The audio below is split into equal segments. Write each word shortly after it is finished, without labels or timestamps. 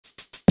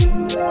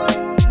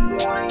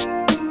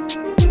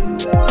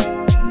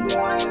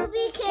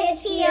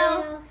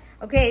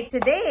Okay,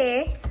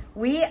 today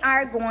we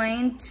are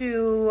going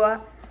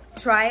to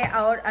try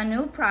out a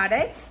new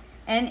product,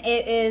 and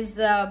it is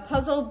the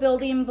puzzle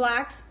building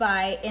blocks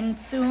by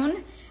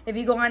INSOON. If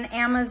you go on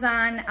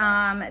Amazon,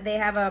 they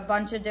have a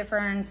bunch of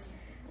different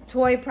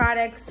toy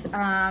products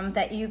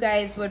that you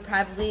guys would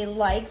probably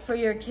like for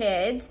your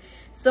kids.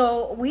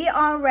 So we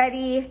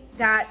already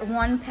got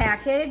one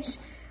package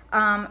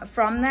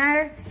from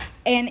there,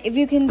 and if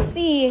you can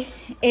see,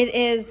 it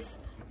is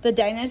the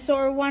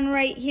dinosaur one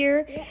right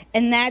here,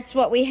 and that's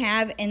what we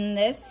have in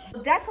this.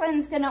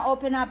 Declan's gonna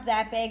open up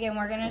that bag and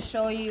we're gonna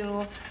show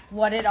you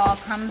what it all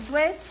comes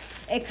with.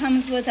 It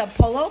comes with a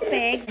pull-out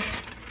bag,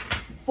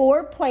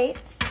 4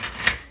 plates,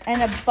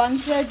 and a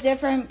bunch of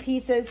different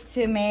pieces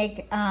to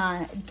make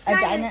a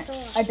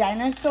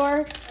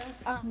dinosaur.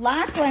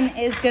 Lachlan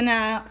is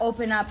gonna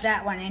open up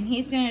that one, and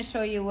he's gonna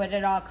show you what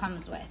it all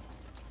comes with.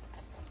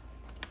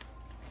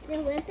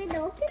 Then whip it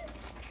open?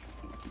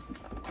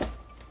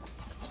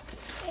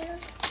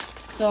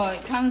 So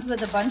it comes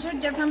with a bunch of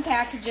different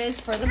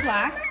packages for the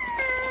blocks,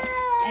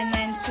 and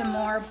then some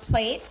more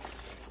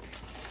plates,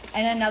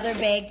 and another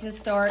bag to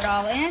store it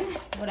all in.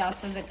 What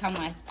else does it come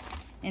with?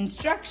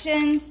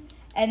 Instructions,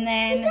 and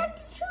then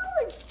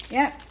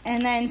yep,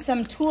 and then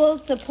some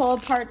tools to pull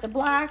apart the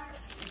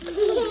blocks.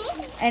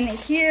 And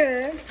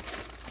here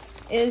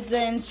is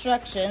the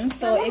instructions.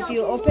 So if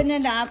you open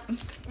it up,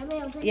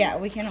 yeah,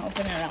 we can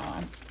open it all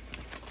up.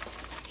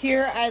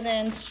 Here are the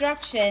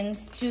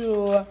instructions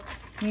to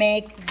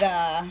make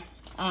the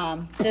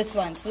this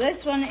one. So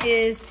this one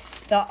is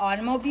the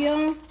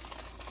automobile,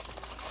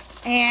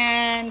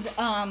 and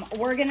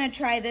we're gonna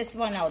try this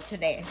one out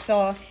today.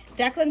 So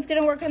Declan's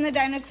gonna work on the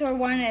dinosaur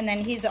one, and then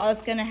he's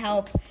also gonna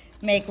help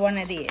make one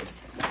of these.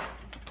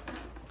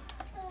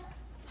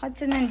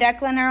 Hudson and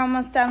Declan are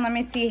almost done. Let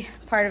me see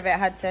part of it,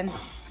 Hudson.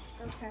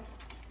 Okay.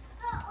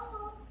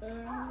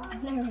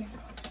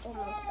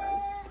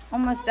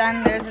 Almost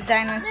done. There's a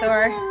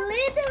dinosaur.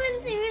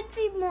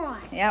 More.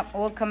 Yep,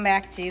 we'll come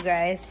back to you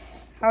guys.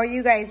 How are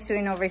you guys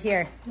doing over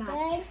here?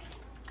 Good.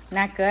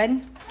 Not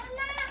good?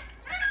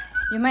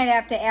 You might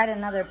have to add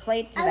another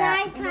plate to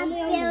that.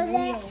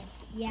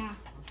 Yeah.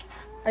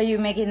 Are you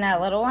making that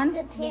little one?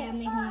 Yeah, I'm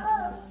making that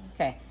little one.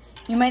 Okay.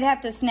 You might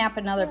have to snap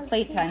another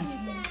plate on.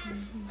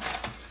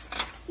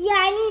 Yeah,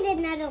 I need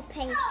another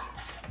plate.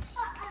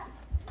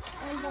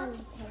 I'm done with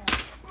it.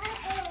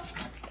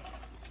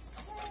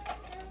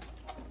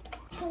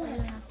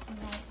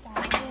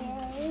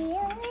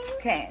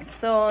 Okay,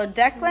 so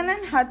Declan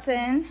and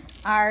Hudson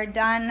are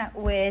done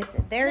with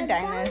their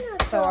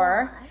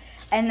dinosaur.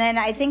 And then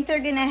I think they're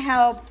gonna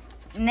help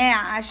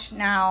Nash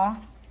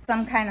now,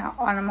 some kind of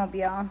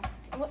automobile.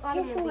 What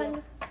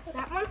automobile?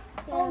 That one?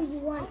 Yeah. Oh, you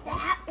want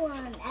that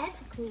one?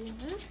 That's cool,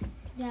 huh?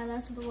 Yeah,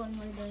 that's the one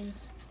we're doing.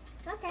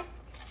 Okay.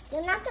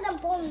 You're not gonna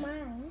blow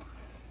mine.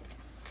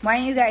 Why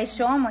don't you guys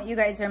show them what you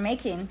guys are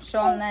making?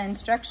 Show them the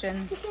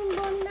instructions. You can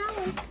blow that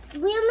one.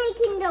 We're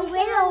making the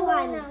little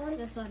one.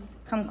 This one.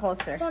 Come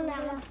closer.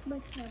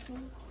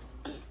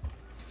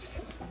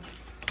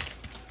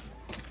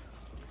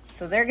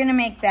 So they're gonna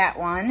make that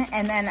one,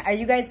 and then are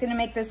you guys gonna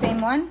make the same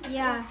one?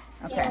 Yeah.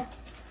 Okay. Yeah.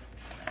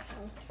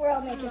 We're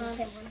all making the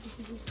same one.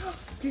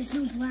 There's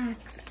no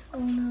blacks. Oh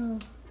no.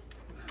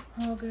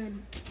 Oh good.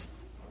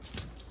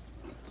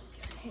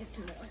 Here's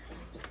some more.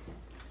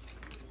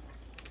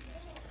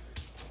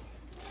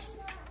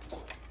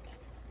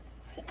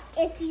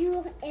 If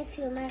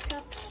you mess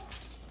up,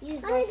 use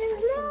this.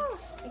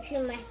 If you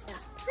mess up.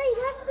 Hey,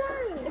 that's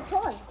mine. It's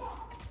toys.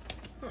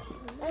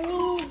 I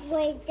mean,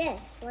 like this.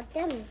 What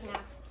them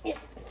have. Yeah.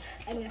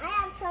 I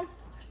have some.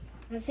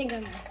 I think I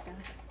messed up.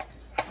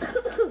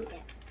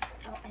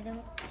 Oh, I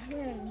don't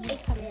need to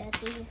come here.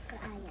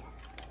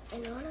 You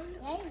know what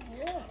I mean?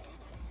 Yeah.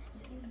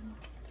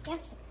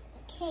 That's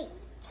okay.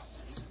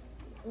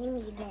 We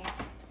need that.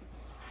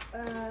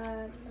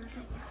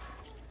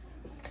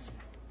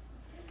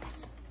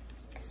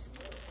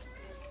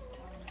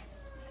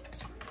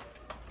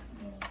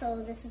 So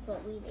this is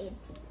what we made.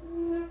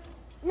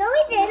 No,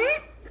 we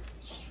didn't.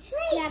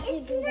 Wait,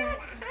 it's not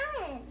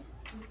hard.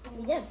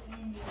 We did.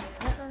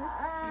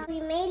 We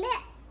made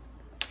it.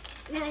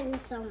 And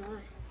some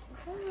more.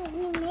 Oh,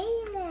 we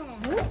made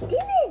it. We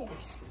did it.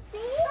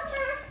 See?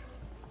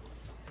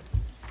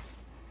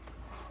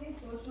 Okay,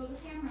 so show the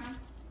camera.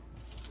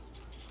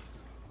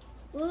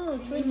 Ooh,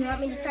 Twin, you want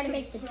me to try to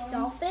make the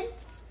dolphin?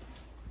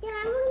 Yeah,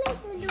 I'm gonna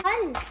make the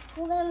dolphin.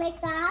 We're gonna make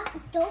the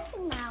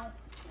dolphin now.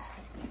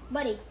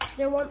 Buddy,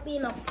 there won't be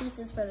enough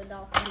pieces for the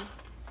dolphin.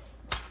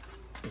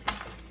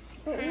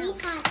 But we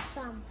have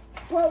some.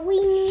 What we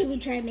need. Should we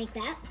try to make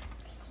that?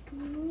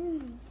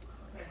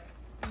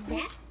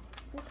 That?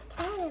 We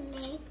can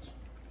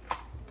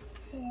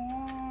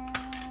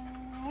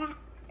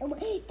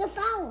make the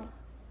fowl.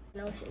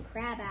 An ocean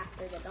crab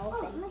after the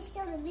dolphin. Oh, let's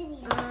show the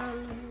video.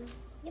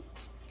 Yep.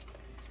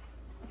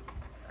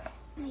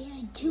 We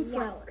had 2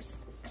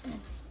 flowers.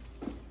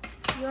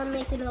 You want to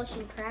make an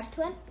ocean crab,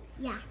 Twin?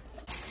 Yeah.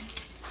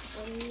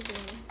 What are you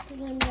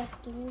doing? I'm just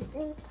doing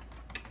things.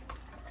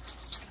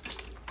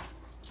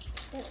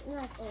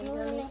 You're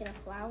gonna make it a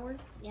flower?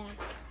 Yeah.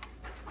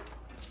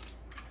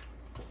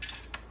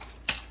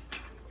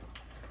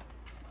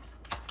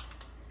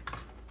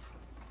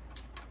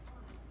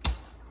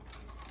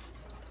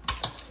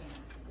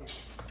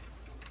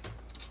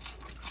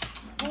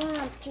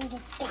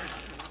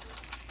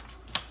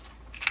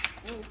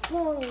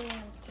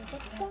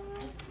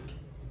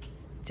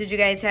 Did you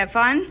guys have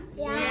fun?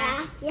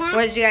 Yeah.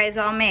 What did you guys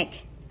all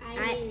make?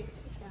 I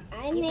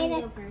made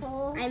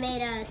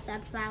a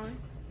sunflower.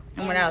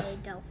 And what else? A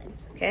dolphin.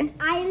 Okay.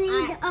 I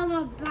made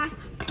a black.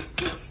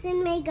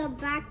 Kristen made a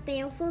black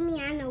tail for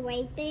me and a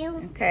white tail.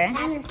 Okay.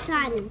 And a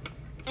sun.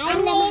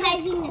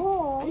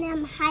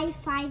 I'm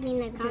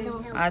high-fiving a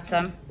cuddle.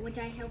 Awesome. Which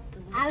I helped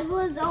him. I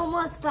was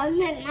almost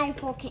done at my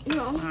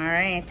volcano. All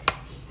right.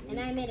 And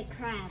I made a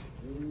crab.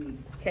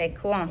 Okay,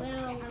 cool.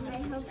 Well, I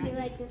hope you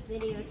like this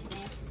video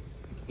today.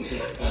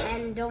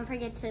 And don't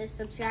forget to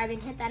subscribe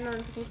and hit that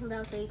notification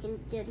bell so you can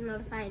get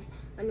notified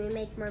when we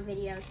make more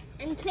videos.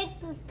 And click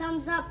the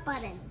thumbs up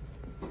button.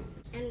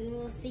 And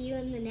we'll see you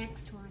in the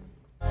next one.